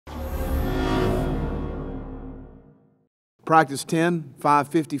Practice 10,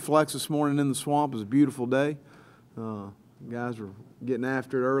 550 flex this morning in the swamp. It was a beautiful day. Guys were getting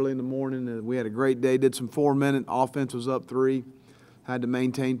after it early in the morning. We had a great day. Did some 4-minute. Offense was up 3. Had to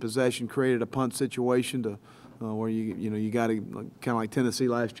maintain possession. Created a punt situation to where you got to, kind of like Tennessee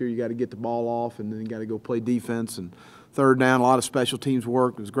last year. You got to get the ball off, and then you got to go play defense. And third down, a lot of special teams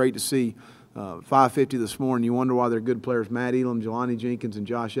work. It was great to see. 550 this morning. You wonder why they're good players. Matt Elam, Jelani Jenkins, and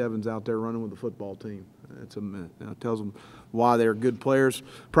Josh Evans out there running with the football team. It tells them why they're good players.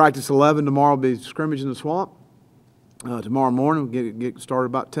 Practice 11 tomorrow will be scrimmage in the swamp. Tomorrow morning we'll get started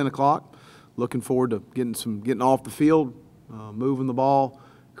about 10 o'clock. Looking forward to getting off the field, moving the ball,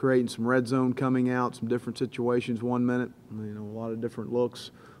 creating some red zone coming out, some different situations 1 minute. A lot of different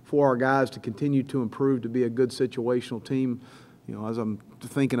looks for our guys to continue to improve to be a good situational team. As I'm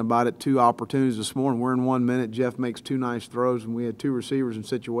thinking about it, 2 opportunities this morning. We're in 1 minute. Jeff makes 2 nice throws, and we had 2 receivers in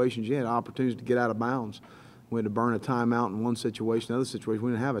situations. You had opportunities to get out of bounds. We had to burn a timeout in one situation. Another situation,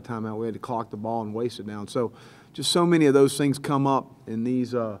 we didn't have a timeout. We had to clock the ball and waste it down. So just so many of those things come up in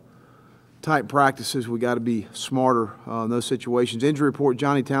these type practices. We got to be smarter in those situations. Injury report,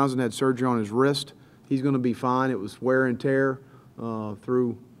 Johnny Townsend had surgery on his wrist. He's going to be fine. It was wear and tear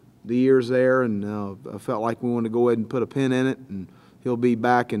through the years there, and I felt like we wanted to go ahead and put a pin in it, and he'll be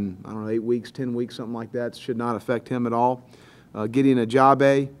back in, I don't know, 8 weeks, 10 weeks, something like that. Should not affect him at all. Gideon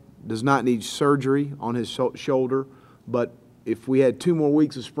Ajabe does not need surgery on his shoulder, but if we had 2 more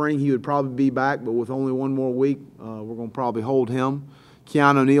weeks of spring, he would probably be back, but with only 1 more week, we're going to probably hold him.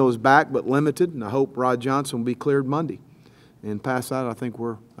 Keanu O'Neal is back, but limited, and I hope Rod Johnson will be cleared Monday. And past that, I think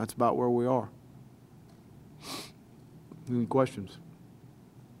that's about where we are. Any questions?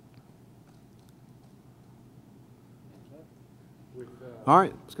 All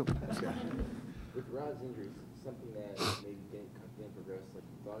right, let's go. With Rod's injuries, something that maybe didn't progress like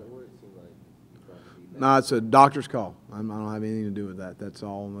you thought it would. It seemed like you thought it would be. No, it's a doctor's call. I don't have anything to do with that. That's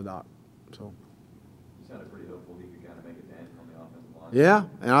all on the doc. So. You sounded pretty hopeful he could kind of make a dent on the offensive line. Yeah,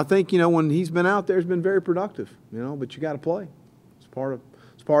 and I think when he's been out there, he's been very productive. But you got to play. It's part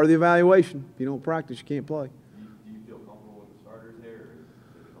of the evaluation. If you don't practice, you can't play. Do you feel comfortable with the starters there?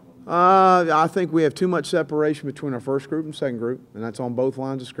 I think we have too much separation between our first group and second group, and that's on both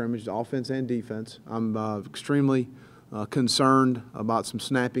lines of scrimmage, offense and defense. I'm extremely concerned about some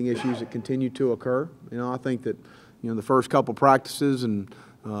snapping issues that continue to occur. I think that the first couple practices and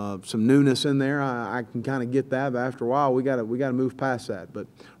some newness in there, I can kind of get that, but after a while we got to move past that. But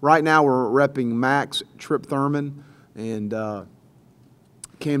right now we're repping Max, Trip Thurman, and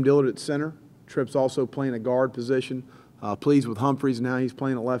Cam Dillard at center. Trip's also playing a guard position. Pleased with Humphreys and how he's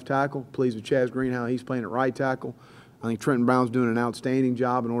playing at left tackle. Pleased with Chaz Green, how he's playing at right tackle. I think Trenton Brown's doing an outstanding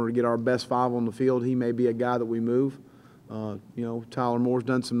job in order to get our best 5 on the field. He may be a guy that we move. Tyler Moore's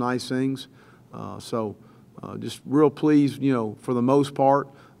done some nice things. Just real pleased, for the most part.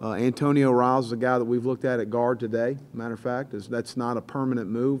 Antonio Riles is a guy that we've looked at guard today. Matter of fact, that's not a permanent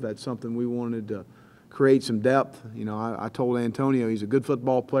move. That's something we wanted to create some depth. I told Antonio he's a good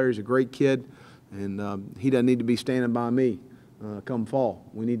football player. He's a great kid. And he doesn't need to be standing by me come fall.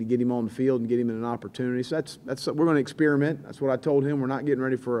 We need to get him on the field and get him in an opportunity. So we're going to experiment. That's what I told him. We're not getting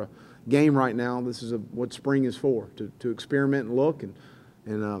ready for a game right now. This is what spring is for, to experiment and look. And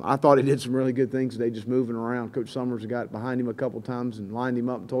I thought he did some really good things today, just moving around. Coach Summers got behind him a couple times and lined him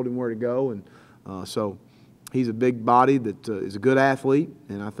up and told him where to go. And so he's a big body that is a good athlete,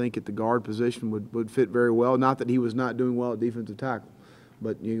 and I think at the guard position would fit very well. Not that he was not doing well at defensive tackle.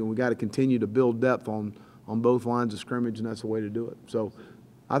 But we got to continue to build depth on both lines of scrimmage, and that's the way to do it. So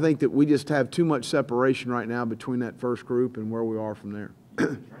I think that we just have too much separation right now between that first group and where we are from there.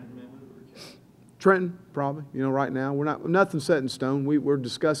 Trenton, probably. Right now nothing set in stone. We're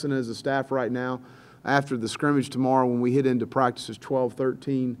discussing as a staff right now after the scrimmage tomorrow when we hit into practices 12,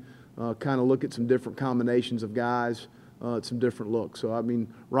 13, kind of look at some different combinations of guys, some different looks. So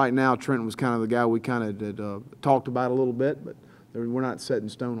right now Trenton was kind of the guy we kind of had, talked about a little bit, but we're not set in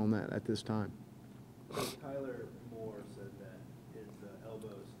stone on that at this time. Tyler Moore said that his elbow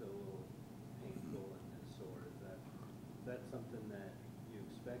is still a little painful and sore. Is that something that you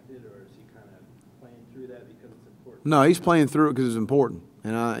expected, or is he kind of playing through that because it's important? No, he's playing through it because it's important.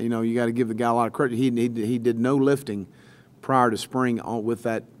 And you got to give the guy a lot of credit. He did no lifting prior to spring with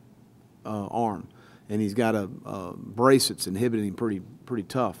that arm, and he's got a brace that's inhibiting him pretty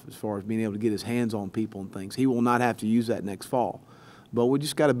tough as far as being able to get his hands on people and things. He will not have to use that next fall. But we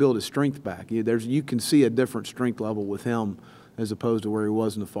just got to build his strength back. You can see a different strength level with him as opposed to where he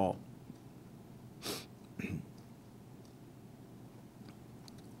was in the fall.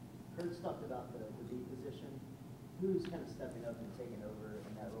 Kurt's talked about the D position. Who's kind of stepping up and taking over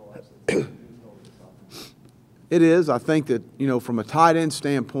in that role? Absolutely. It is. I think that, from a tight end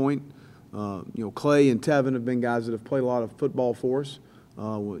standpoint, Clay and Tevin have been guys that have played a lot of football for us.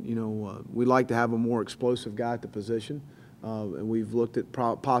 We'd like to have a more explosive guy at the position. And we've looked at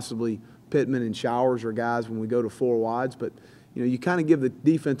possibly Pittman and Showers are guys when we go to four wides. But, you kind of give the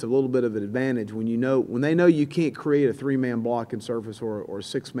defense a little bit of an advantage when they know you can't create a three-man blocking surface or a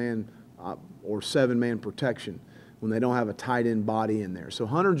six-man or seven-man protection when they don't have a tight end body in there. So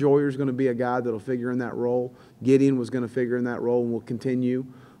Hunter Joyer is going to be a guy that will figure in that role. Gideon was going to figure in that role and will continue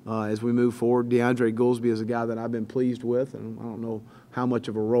as we move forward. DeAndre Goolsby is a guy that I've been pleased with, and I don't know how much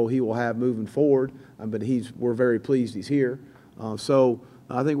of a role he will have moving forward, but we're very pleased he's here. So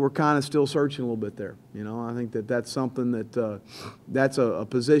I think we're kind of still searching a little bit there. I think that's something that's a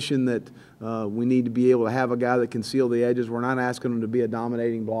position that we need to be able to have a guy that can seal the edges. We're not asking him to be a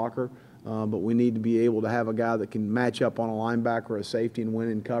dominating blocker, but we need to be able to have a guy that can match up on a linebacker or a safety and win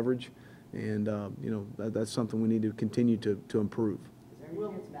in coverage. And, that's something we need to continue to improve. Is there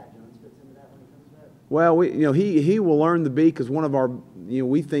any chance Matt Jones fits into that when he comes back? Well, he will learn the B because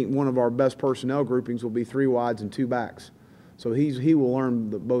we think one of our best personnel groupings will be three wides and two backs. So he will learn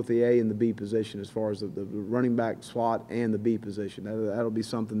both the A and the B position as far as the running back slot and the B position. That'll be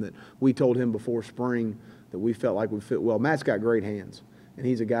something that we told him before spring that we felt like would fit well. Matt's got great hands, and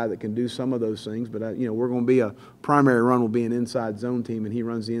he's a guy that can do some of those things. But we're going to be a primary run will be an inside zone team, and he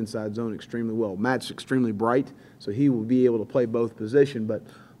runs the inside zone extremely well. Matt's extremely bright, so he will be able to play both positions. But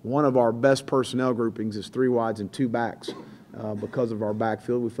one of our best personnel groupings is three wides and two backs. Because of our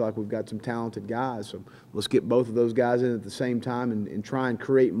backfield, we feel like we've got some talented guys. So let's get both of those guys in at the same time and try and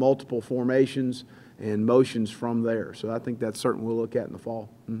create multiple formations and motions from there. So I think that's something we'll look at in the fall.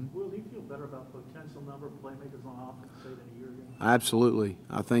 Mm-hmm. Will he feel better about potential number of playmakers on offense, say, than a year ago? Absolutely.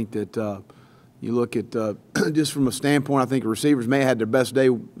 I think that you look at just from a standpoint, I think receivers may have had their best day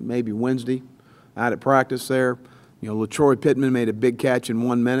maybe Wednesday out at practice there. LaTroy Pittman made a big catch in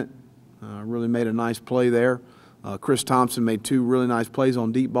 1 minute. Really made a nice play there. Chris Thompson made two really nice plays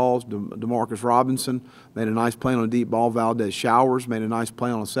on deep balls. DeMarcus Robinson made a nice play on a deep ball. Valdez Showers made a nice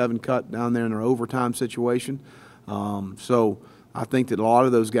play on a 7-cut down there in their overtime situation. So I think that a lot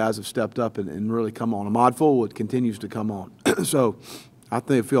of those guys have stepped up and really come on. Ahmad Fullwood continues to come on. So I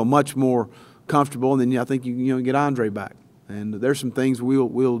think I feel much more comfortable. And then I think you get Andre back. And there's some things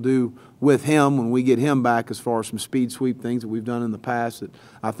we'll do with him when we get him back as far as some speed sweep things that we've done in the past that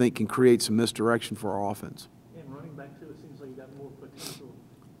I think can create some misdirection for our offense. Back to it seems like you got more potential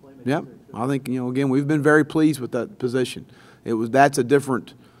playmakers. Yep, I think again we've been very pleased with that position. That's a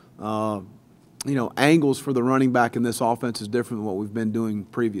different angles for the running back in this offense is different than what we've been doing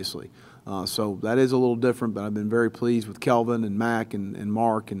previously. So that is a little different, but I've been very pleased with Kelvin and Mac and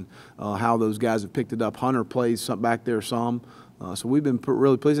Mark and how those guys have picked it up. Hunter plays some back there some, so we've been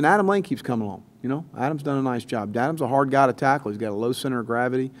really pleased. And Adam Lane keeps coming along. Adam's done a nice job. Adam's a hard guy to tackle. He's got a low center of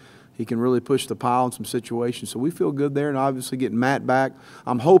gravity. He can really push the pile in some situations. So we feel good there, and obviously getting Matt back.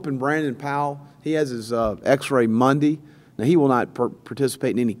 I'm hoping Brandon Powell, he has his x-ray Monday. Now, he will not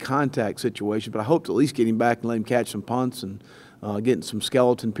participate in any contact situation, but I hope to at least get him back and let him catch some punts and getting some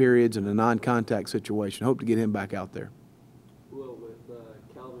skeleton periods in a non-contact situation. Hope to get him back out there. Well, with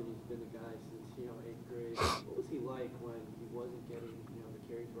Calvin, he's been the guy since, 8th grade. What was he like when he wasn't getting,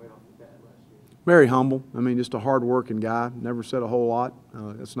 the carries right off the bat last year? Very humble. I mean, just a hard-working guy. Never said a whole lot.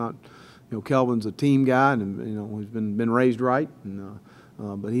 It's not, Kelvin's a team guy, and he's been raised right. And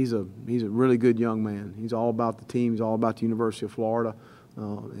but he's a really good young man. He's all about the team. He's all about the University of Florida.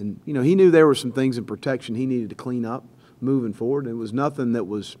 And he knew there were some things in protection he needed to clean up moving forward. And it was nothing that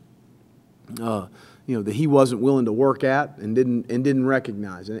was, that he wasn't willing to work at and didn't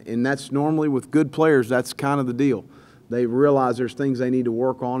recognize. And that's normally with good players. That's kind of the deal. They realize there's things they need to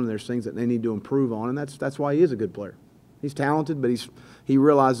work on and there's things that they need to improve on, and that's why he is a good player. He's talented, but he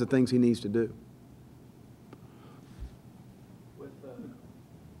realizes the things he needs to do. With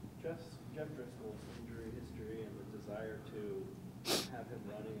Jeff Driscoll's injury history and the desire to have him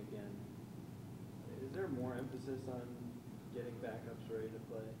running again, is there more emphasis on getting backups ready to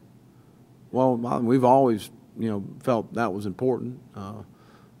play? Well, we've always felt that was important.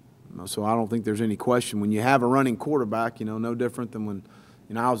 So I don't think there's any question. When you have a running quarterback, no different than when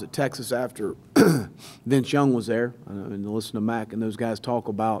I was at Texas after Vince Young was there, and listen to Mac and those guys talk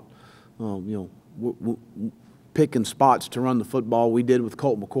about, picking spots to run the football. We did with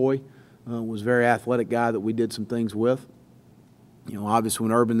Colt McCoy, was a very athletic guy that we did some things with. Obviously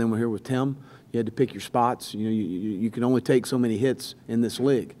when Urban then were here with Tim, you had to pick your spots. You can only take so many hits in this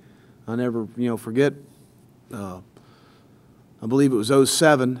league. I never, forget. I believe it was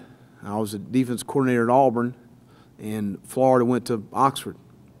 2007. I was a defense coordinator at Auburn, and Florida went to Oxford.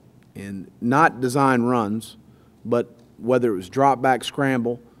 And not design runs, but whether it was drop back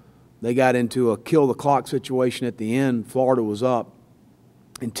scramble, they got into a kill the clock situation at the end. Florida was up,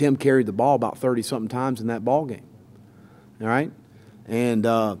 and Tim carried the ball about 30-something times in that ball game. All right, and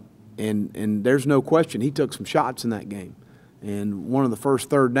there's no question he took some shots in that game. And one of the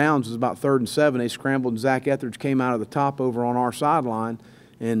first third downs was about 3rd and 7. They scrambled, and Zach Etheridge came out of the top over on our sideline,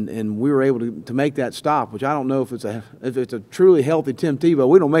 and we were able to make that stop. Which I don't know if it's a truly healthy Tim Tebow.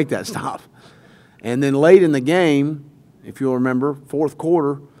 We don't make that stop. And then late in the game, if you'll remember, fourth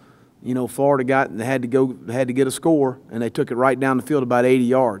quarter, you know, Florida had to get a score, and they took it right down the field about 80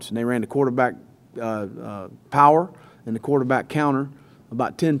 yards, and they ran the quarterback power and the quarterback counter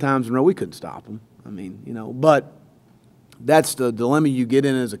about 10 times in a row. We couldn't stop them. I mean, you know, but that's the dilemma you get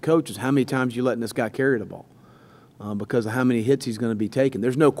in as a coach, is how many times you letting this guy carry the ball because of how many hits he's going to be taking.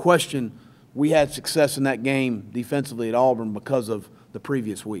 There's no question we had success in that game defensively at Auburn because of the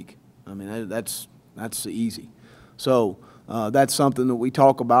previous week. I mean, that's easy. So that's something that we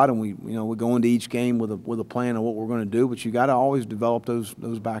talk about, and we go into each game with a plan of what we're going to do. But you got to always develop those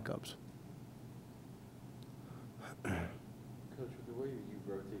backups. Coach, with the way you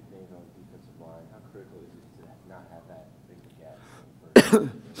rotate things on the defensive line, how critical is it to not have that big of a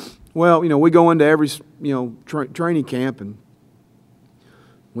gap? Well, you know, we go into every training camp, and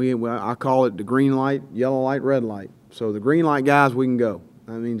I call it the green light, yellow light, red light. So the green light guys, we can go.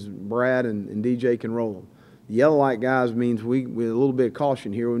 That means Brad and DJ can roll them. The yellow light guys means with a little bit of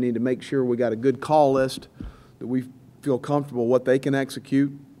caution here. We need to make sure we got a good call list that we feel comfortable what they can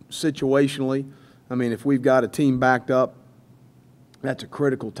execute situationally. I mean, if we've got a team backed up, that's a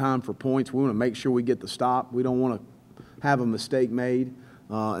critical time for points. We want to make sure we get the stop. We don't want to have a mistake made.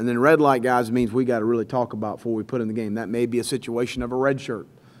 And then red light guys means we got to really talk about before we put in the game. That may be a situation of a red shirt.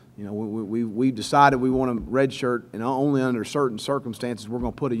 You know, we've decided we want a red shirt, and only under certain circumstances we're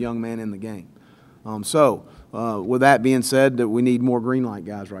going to put a young man in the game. With that being said, that we need more green light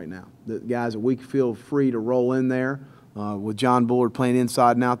guys right now. The guys that we feel free to roll in there. With John Bullard playing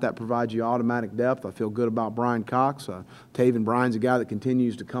inside and out, that provides you automatic depth. I feel good about Brian Cox. Taven Bryan's a guy that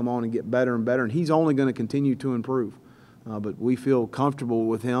continues to come on and get better and better, and he's only going to continue to improve. But we feel comfortable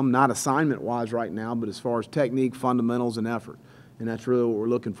with him, not assignment-wise right now, but as far as technique, fundamentals, and effort. And that's really what we're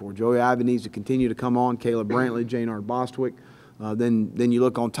looking for. Joey Ivey needs to continue to come on, Caleb Brantley, Janard Bostwick. Then you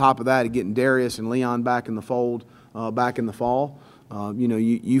look on top of that at getting Darius and Leon back in the fold back in the fall.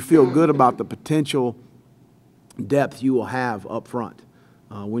 You feel good about the potential depth you will have up front.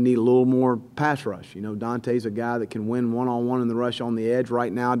 We need a little more pass rush. You know, Dante's a guy that can win one-on-one in the rush on the edge.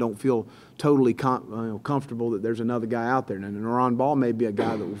 Right now, I don't feel totally comfortable that there's another guy out there. And Ron Ball may be a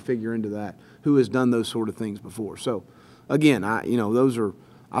guy that will figure into that, who has done those sort of things before. So, again, I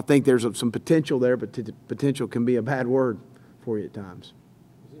think there's some potential there, but potential can be a bad word for you at times.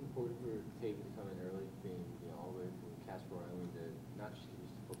 Is it important for Taven to come in early, being all the way from Casper Island to not just get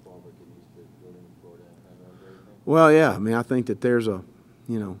used to football, but get used to living in Florida and everything? Well, yeah. I mean, I think that there's a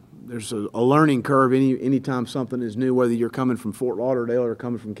learning curve anytime something is new, whether you're coming from Fort Lauderdale or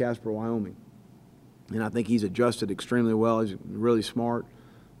coming from Casper, Wyoming. And I think he's adjusted extremely well. He's really smart.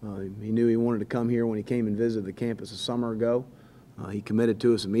 He knew he wanted to come here when he came and visited the campus a summer ago. He committed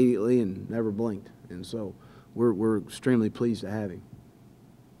to us immediately and never blinked. And so we're extremely pleased to have him.